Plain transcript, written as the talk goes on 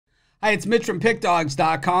Hi, it's Mitch from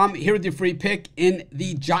Pickdawgz.com here with your free pick in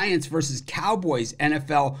the Giants versus Cowboys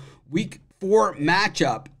NFL Week 4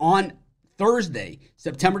 matchup on Thursday,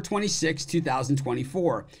 September 26,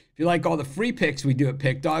 2024. If you like all the free picks we do at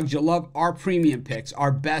Pickdawgz, you'll love our premium picks,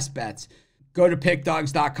 our best bets. Go to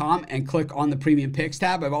Pickdawgz.com and click on the premium picks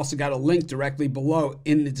tab. I've also got a link directly below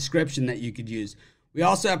in the description that you could use. We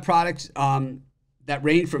also have products that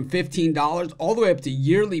range from $15 all the way up to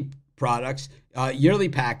yearly products, yearly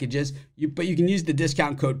packages, but you can use the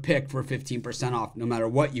discount code PICK for 15% off no matter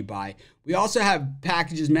what you buy. We also have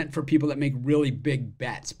packages meant for people that make really big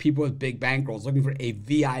bets, people with big bankrolls looking for a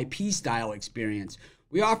VIP style experience.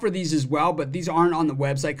 We offer these as well, but these aren't on the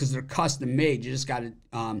website because they're custom made. You just got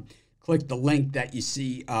to click the link that you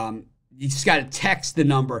see. You just got to text the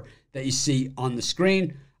number that you see on the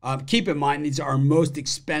screen. Keep in mind, these are our most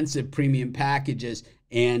expensive premium packages,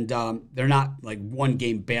 and they're not like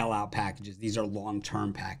one-game bailout packages. These are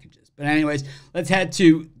long-term packages. But anyways, let's head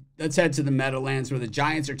to the Meadowlands where the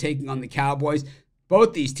Giants are taking on the Cowboys.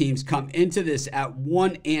 Both these teams come into this at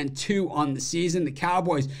 1-2 on the season. The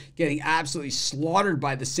Cowboys getting absolutely slaughtered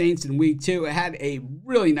by the Saints in Week 2. It had a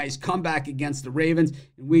really nice comeback against the Ravens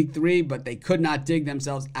in Week 3, but they could not dig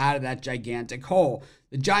themselves out of that gigantic hole.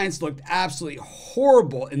 The Giants looked absolutely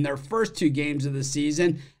horrible in their first 2 games of the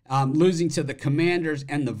season, losing to the Commanders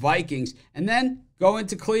and the Vikings, and then go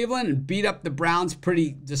into Cleveland and beat up the Browns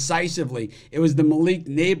pretty decisively. It was the Malik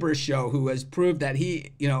Neighbors show who has proved that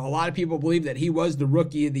he, a lot of people believe that he was the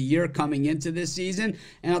rookie of the year coming into this season.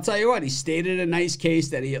 And I'll tell you what, he stated a nice case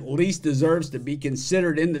that he at least deserves to be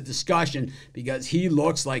considered in the discussion because he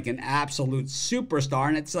looks like an absolute superstar.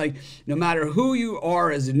 And it's like, no matter who you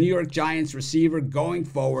are as a New York Giants receiver going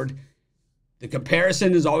forward, the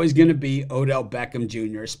comparison is always going to be Odell Beckham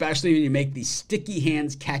Jr., especially when you make these sticky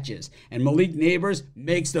hands catches. And Malik Neighbors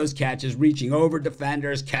makes those catches, reaching over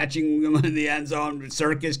defenders, catching them in the end zone,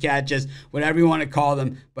 circus catches, whatever you want to call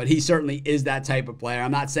them. But he certainly is that type of player.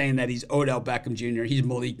 I'm not saying that he's Odell Beckham Jr. He's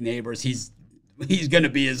Malik Neighbors. He's going to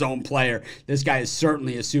be his own player. This guy is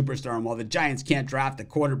certainly a superstar. And while the Giants can't draft a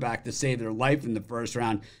quarterback to save their life in the first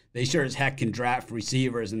round, they sure as heck can draft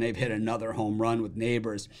receivers, and they've hit another home run with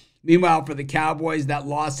Neighbors. Meanwhile, for the Cowboys, that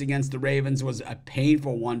loss against the Ravens was a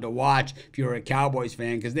painful one to watch if you're a Cowboys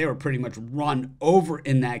fan because they were pretty much run over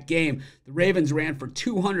in that game. The Ravens ran for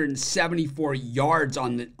 274 yards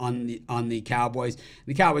on the Cowboys.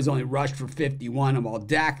 The Cowboys only rushed for 51, and while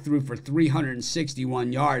Dak threw for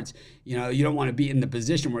 361 yards, you don't want to be in the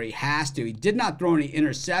position where he has to. He did not throw any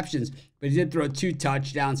interceptions, but he did throw 2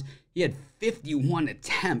 touchdowns. He had 51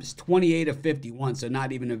 attempts, 28 of 51, so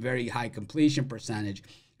not even a very high completion percentage.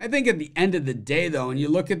 I think at the end of the day, though, when you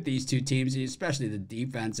look at these two teams, especially the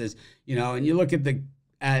defenses, and you look at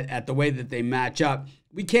the way that they match up,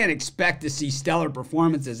 we can't expect to see stellar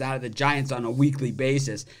performances out of the Giants on a weekly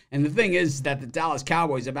basis. And the thing is that the Dallas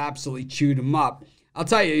Cowboys have absolutely chewed them up. I'll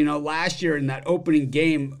tell you, last year in that opening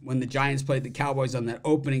game when the Giants played the Cowboys on that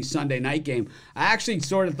opening Sunday night game, I actually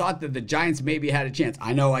sort of thought that the Giants maybe had a chance.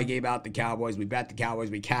 I know I gave out the Cowboys. We bet the Cowboys.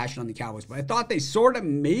 We cashed on the Cowboys. But I thought they sort of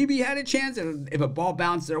maybe had a chance if a ball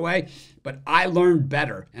bounced their way. But I learned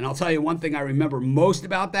better. And I'll tell you one thing I remember most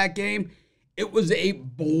about that game. It was a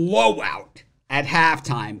blowout. At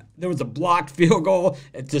halftime, there was a blocked field goal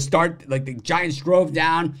to start. Like the Giants drove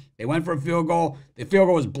down. They went for a field goal. The field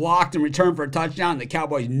goal was blocked and returned for a touchdown. The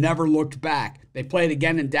Cowboys never looked back. They played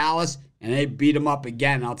again in Dallas, and they beat them up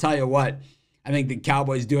again. And I'll tell you what, I think the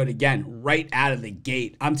Cowboys do it again right out of the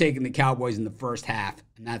gate. I'm taking the Cowboys in the first half,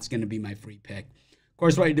 and that's going to be my free pick. Of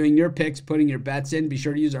course, while you're doing your picks, putting your bets in, be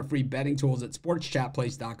sure to use our free betting tools at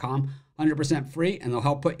sportschatplace.com. 100% free, and they'll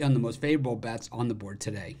help put you on the most favorable bets on the board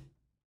today.